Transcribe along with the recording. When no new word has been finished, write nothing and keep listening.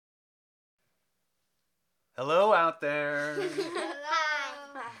Hello out there.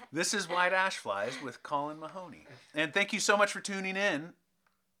 Hello. This is White Ash Flies with Colin Mahoney. And thank you so much for tuning in.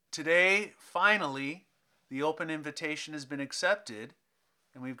 Today, finally, the open invitation has been accepted,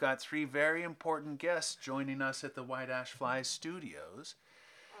 and we've got three very important guests joining us at the White Ash Flies studios.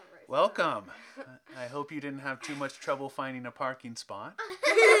 Welcome. I hope you didn't have too much trouble finding a parking spot.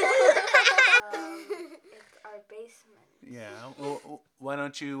 It's our basement. Yeah, well, why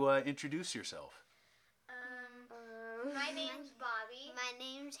don't you introduce yourself? My name's Bobby. My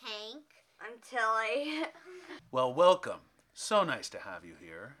name's Hank. I'm Tilly. Well, welcome. So nice to have you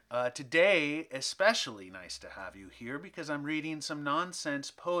here. Today, especially nice to have you here because I'm reading some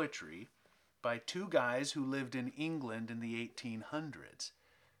nonsense poetry by two guys who lived in England in the 1800s,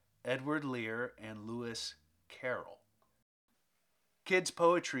 Edward Lear and Lewis Carroll. Kids'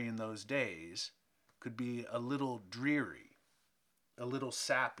 poetry in those days could be a little dreary, a little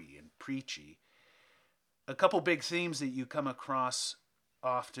sappy and preachy. A couple big themes that you come across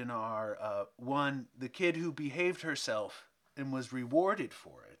often are, one, the kid who behaved herself and was rewarded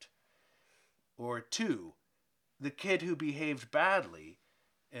for it, or two, the kid who behaved badly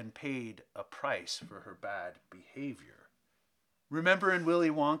and paid a price for her bad behavior. Remember in Willy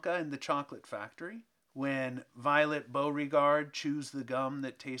Wonka and the Chocolate Factory, when Violet Beauregard chews the gum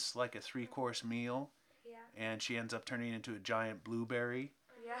that tastes like a 3-course meal, and she ends up turning into a giant blueberry?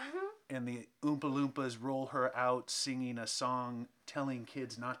 Yeah. And the Oompa Loompas roll her out singing a song telling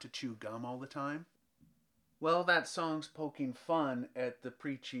kids not to chew gum all the time? Well, that song's poking fun at the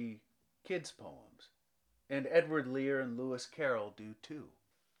preachy kids' poems. And Edward Lear and Lewis Carroll do too.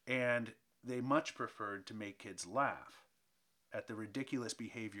 And they much preferred to make kids laugh at the ridiculous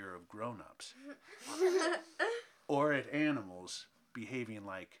behavior of grown-ups. Or at animals behaving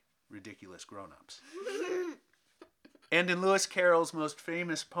like ridiculous grown-ups. And in Lewis Carroll's most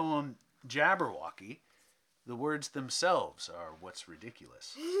famous poem, Jabberwocky, the words themselves are what's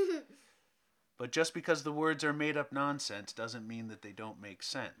ridiculous. But just because the words are made-up nonsense doesn't mean that they don't make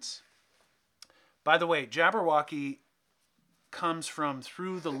sense. By the way, Jabberwocky comes from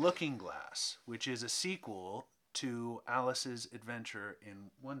Through the Looking Glass, which is a sequel to Alice's Adventure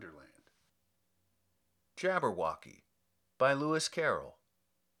in Wonderland. Jabberwocky by Lewis Carroll.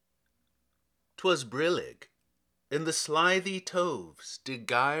 'Twas brillig, and the slithy toves did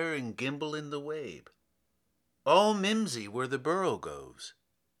gyre and gimble in the wabe. All mimsy were the borogoves,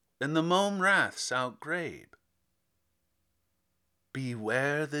 and the mome raths outgrabe.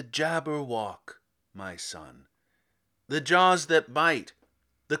 Beware the Jabberwock, my son, the jaws that bite,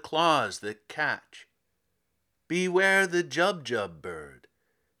 the claws that catch. Beware the Jubjub bird,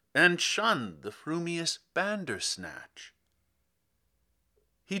 and shun the frumious Bandersnatch.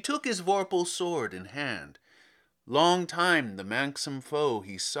 He took his vorpal sword in hand. Long time the manxome foe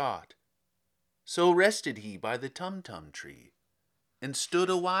he sought. So rested he by the Tumtum tree, and stood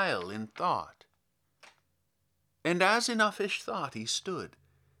a while in thought. And as in uffish thought he stood,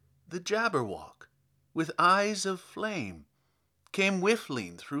 the Jabberwock, with eyes of flame, came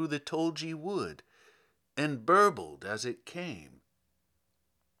whiffling through the Tolgee wood, and burbled as it came.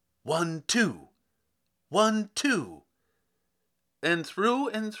 1, 2, 1, 2, and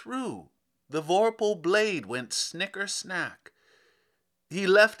through the vorpal blade went snicker-snack. He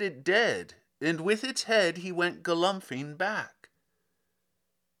left it dead, and with its head he went galumphing back.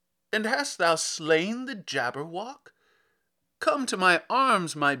 And hast thou slain the Jabberwock? Come to my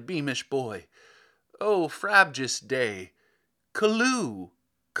arms, my beamish boy. O frabjous day, Callooh,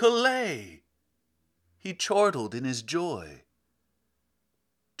 Callay! He chortled in his joy.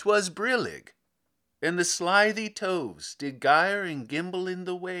 'Twas brillig, and the slithy toves did gyre and gimble in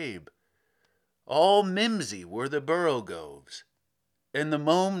the wabe. All mimsy were the borogoves, and the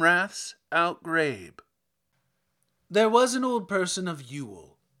mome raths outgrabe. There was an old person of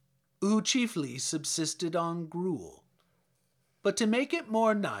Yule, who chiefly subsisted on gruel. But to make it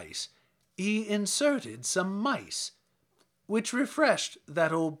more nice, he inserted some mice, which refreshed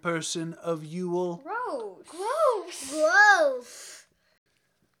that old person of Yule. Gross.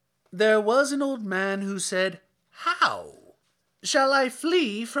 There was an old man who said, "How shall I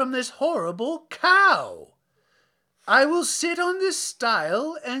flee from this horrible cow? I will sit on this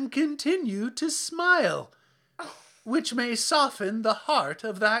stile and continue to smile, which may soften the heart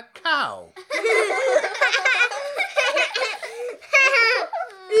of that cow."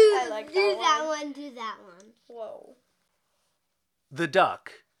 I like Do that that one. one. Do that one. Whoa. The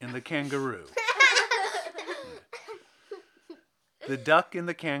Duck and the Kangaroo. The Duck and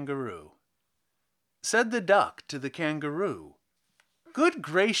the Kangaroo. Said the Duck to the Kangaroo, "Good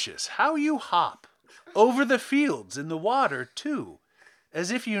gracious, how you hop! Over the fields and the water, too,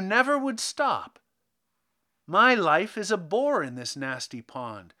 as if you never would stop. My life is a bore in this nasty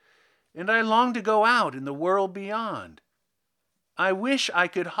pond, and I long to go out in the world beyond. I wish I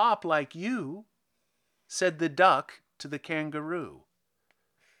could hop like you, said the duck to the kangaroo.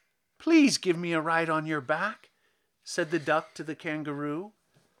 Please give me a ride on your back, said the duck to the kangaroo.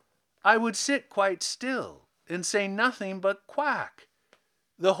 I would sit quite still and say nothing but quack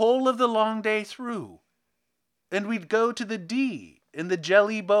the whole of the long day through, and we'd go to the Dee in the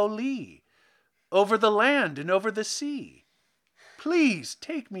Jelly Bow Lee, over the land and over the sea. Please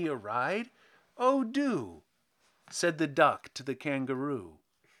take me a ride, oh do, said the duck to the kangaroo.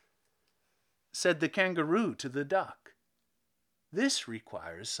 Said the kangaroo to the duck, this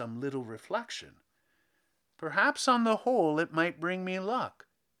requires some little reflection. Perhaps on the whole it might bring me luck,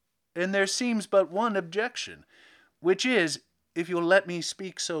 and there seems but one objection, which is, if you'll let me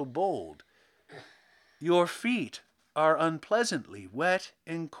speak so bold, your feet are unpleasantly wet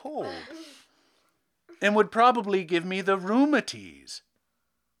and cold, and would probably give me the rheumatiz,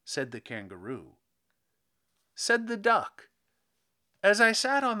 said the kangaroo. Said the duck, as I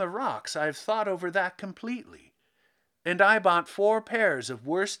sat on the rocks, I've thought over that completely, and I bought 4 pairs of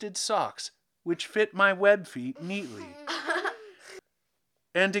worsted socks which fit my web feet neatly.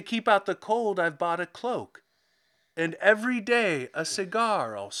 And to keep out the cold, I've bought a cloak, and every day a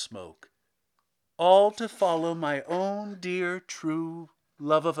cigar I'll smoke, all to follow my own dear true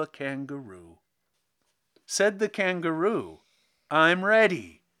love of a kangaroo. Said the kangaroo, I'm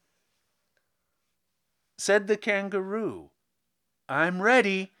ready. Said the kangaroo, I'm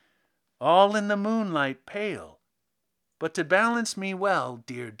ready, all in the moonlight pale. But to balance me well,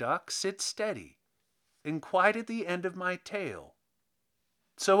 dear duck, sit steady, and quite at the end of my tail.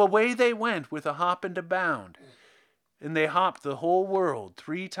 So away they went with a hop and a bound, and they hopped the whole world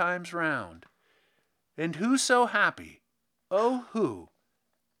 3 times round. And who so happy, oh who,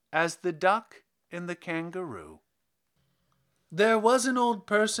 as the duck and the kangaroo? There was an old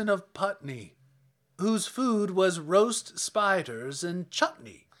person of Putney, whose food was roast spiders and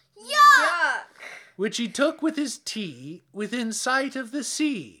chutney, Yuck! which he took with his tea within sight of the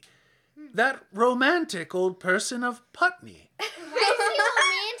sea. That romantic old person of Putney. Why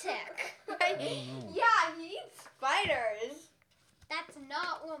is he romantic? Yeah, he eats spiders. That's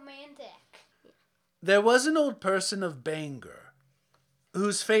not romantic. There was an old person of Bangor,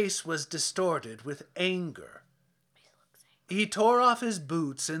 whose face was distorted with anger. He tore off his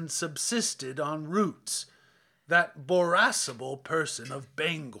boots and subsisted on roots, that borasible person of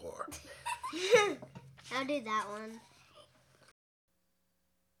Bangor. I'll do that one.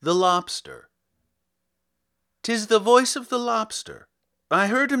 The Lobster. 'Tis the voice of the lobster. I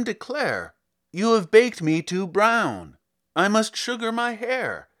heard him declare, you have baked me too brown. I must sugar my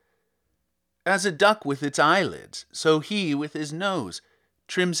hair. As a duck with its eyelids, so he with his nose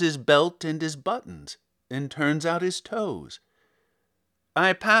trims his belt and his buttons, and turns out his toes.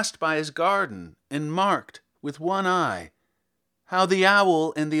 I passed by his garden, and marked, with one eye, how the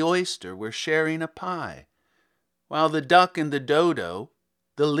owl and the oyster were sharing a pie, while the duck and the dodo,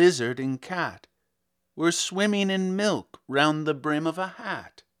 the lizard and cat, were swimming in milk round the brim of a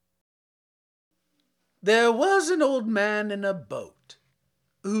hat. There was an old man in a boat,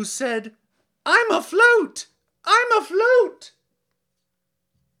 who said, I'm afloat! I'm afloat!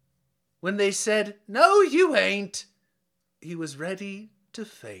 When they said, no, you ain't, he was ready to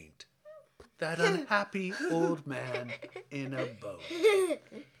faint. That unhappy old man in a boat.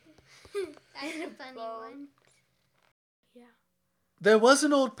 That's a funny one. There was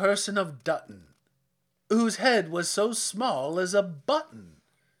an old person of Dutton, whose head was so small as a button.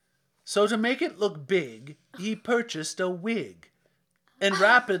 So to make it look big, he purchased a wig, and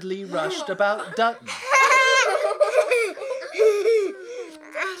rapidly rushed about Dutton.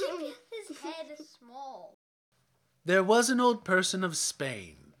 His head is small. There was an old person of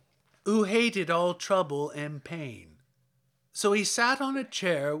Spain, who hated all trouble and pain. So he sat on a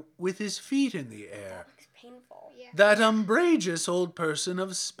chair with his feet in the air. It's painful. Yeah. That umbrageous old person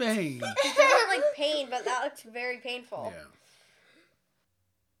of Spain. It doesn't like pain, but that looks very painful. Yeah.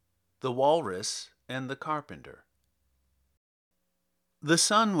 The Walrus and the Carpenter. The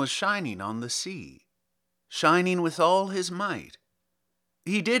sun was shining on the sea, shining with all his might.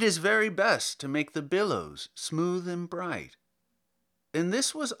 He did his very best to make the billows smooth and bright. And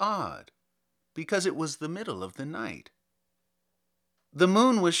this was odd, because it was the middle of the night. The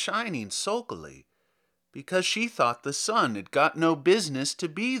moon was shining sulkily, because she thought the sun had got no business to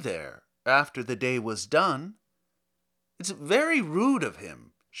be there after the day was done. It's very rude of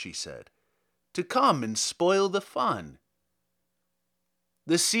him, she said, to come and spoil the fun.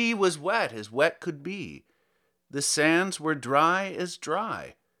 The sea was wet as wet could be. The sands were dry as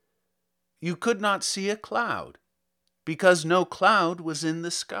dry. you could not see a cloud, because no cloud was in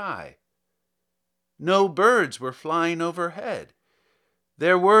the sky. No birds were flying overhead.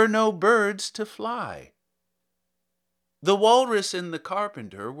 There were no birds to fly. The walrus and the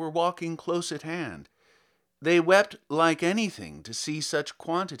carpenter were walking close at hand. They wept like anything to see such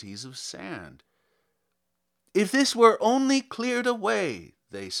quantities of sand. If this were only cleared away,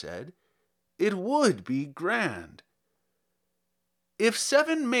 they said, it would be grand. If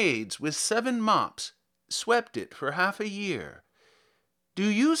 7 maids with 7 mops swept it for half a year, do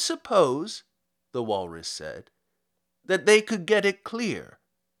you suppose, the walrus said, that they could get it clear?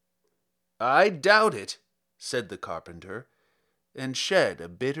 I doubt it, said the carpenter, and shed a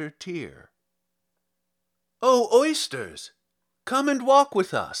bitter tear. Oh, oysters, come and walk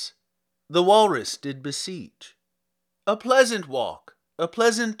with us, the walrus did beseech. A pleasant walk, a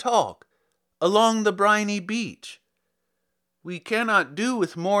pleasant talk, along the briny beach. We cannot do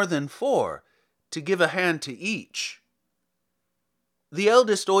with more than 4, to give a hand to each. The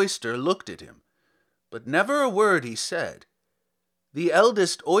eldest oyster looked at him, but never a word he said. The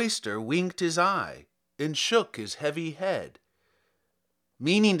eldest oyster winked his eye, and shook his heavy head,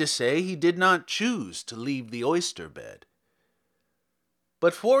 meaning to say he did not choose to leave the oyster bed.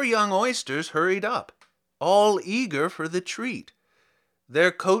 But 4 young oysters hurried up, all eager for the treat.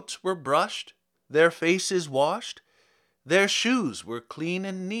 Their coats were brushed, their faces washed, their shoes were clean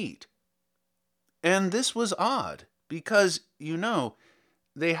and neat. And this was odd, because, you know,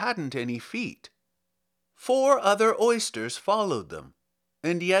 they hadn't any feet. 4 other oysters followed them,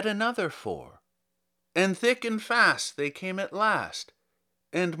 and yet another 4. And thick and fast they came at last,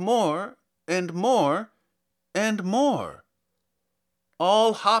 and more, and more, and more,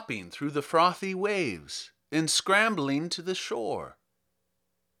 all hopping through the frothy waves, and scrambling to the shore.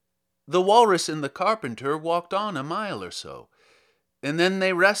 The walrus and the carpenter walked on a mile or so, and then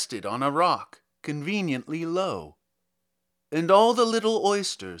they rested on a rock conveniently low, and all the little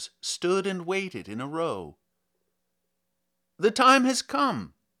oysters stood and waited in a row. The time has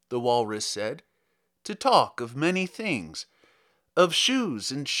come, the walrus said, to talk of many things, of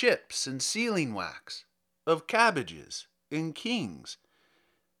shoes and ships and sealing wax, of cabbages and kings,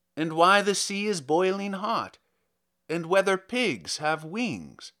 and why the sea is boiling hot, and whether pigs have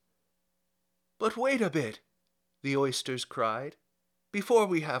wings. But wait a bit, the oysters cried, before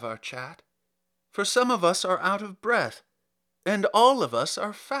we have our chat, for some of us are out of breath, and all of us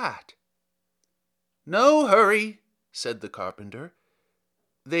are fat. No hurry, said the carpenter.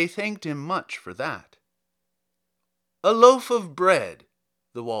 They thanked him much for that. A loaf of bread,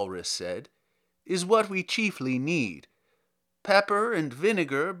 the walrus said, is what we chiefly need. Pepper and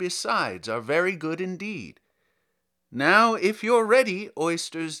vinegar besides are very good indeed. Now, if you're ready,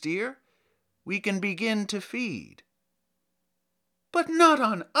 oysters dear, we can begin to feed. But not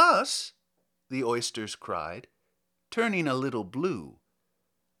on us, the oysters cried, turning a little blue.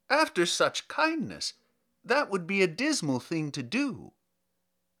 After such kindness, that would be a dismal thing to do.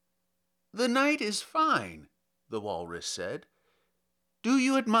 The night is fine, the walrus said. Do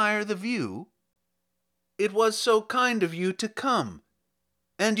you admire the view? It was so kind of you to come,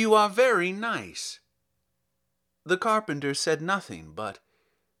 and you are very nice. The carpenter said nothing but,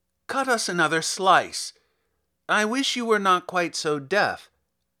 Cut us another slice. I wish you were not quite so deaf.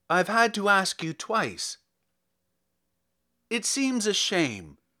 I've had to ask you twice. It seems a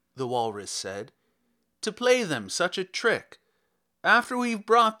shame, the walrus said, to play them such a trick, after we've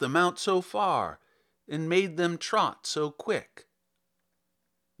brought them out so far, and made them trot so quick.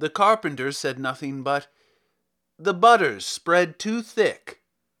 The carpenter said nothing but, The butter's spread too thick.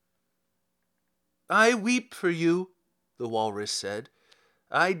 I weep for you, the walrus said.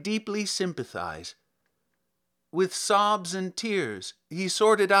 I deeply sympathize. With sobs and tears, he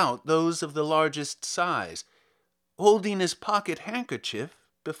sorted out those of the largest size, holding his pocket handkerchief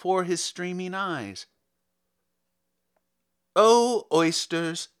before his streaming eyes. Oh,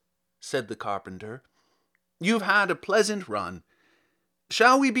 oysters, said the carpenter, you've had a pleasant run.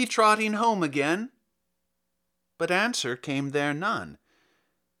 Shall we be trotting home again? But answer came there none,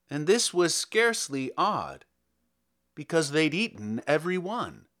 and this was scarcely odd, because they'd eaten every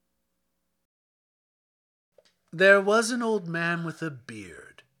one. There was an old man with a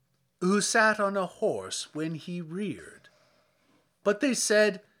beard, who sat on a horse when he reared. But they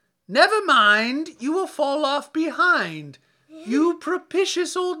said, Never mind, you will fall off behind, you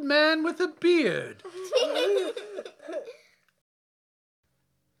propitious old man with a beard.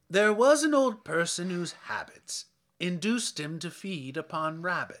 There was an old person whose habits induced him to feed upon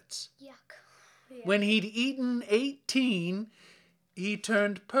rabbits. Yuck. Yeah. When he'd eaten 18, he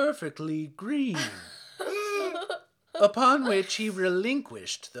turned perfectly green. upon which he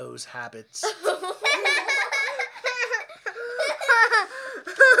relinquished those habits.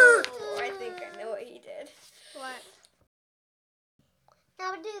 Oh, I think I know what he did. What?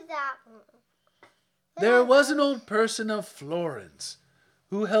 Now do that one. There was an old person of Florence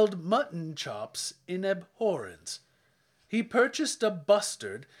who held mutton chops in abhorrence. He purchased a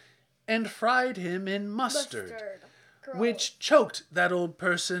bustard and fried him in mustard, Gross. which choked that old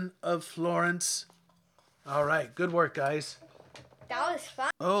person of Florence. All right, good work, guys. That was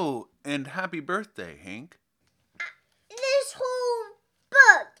fun. Oh, and happy birthday, Hank. This whole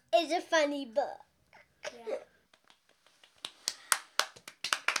book is a funny book. Yeah.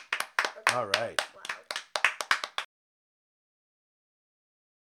 All right.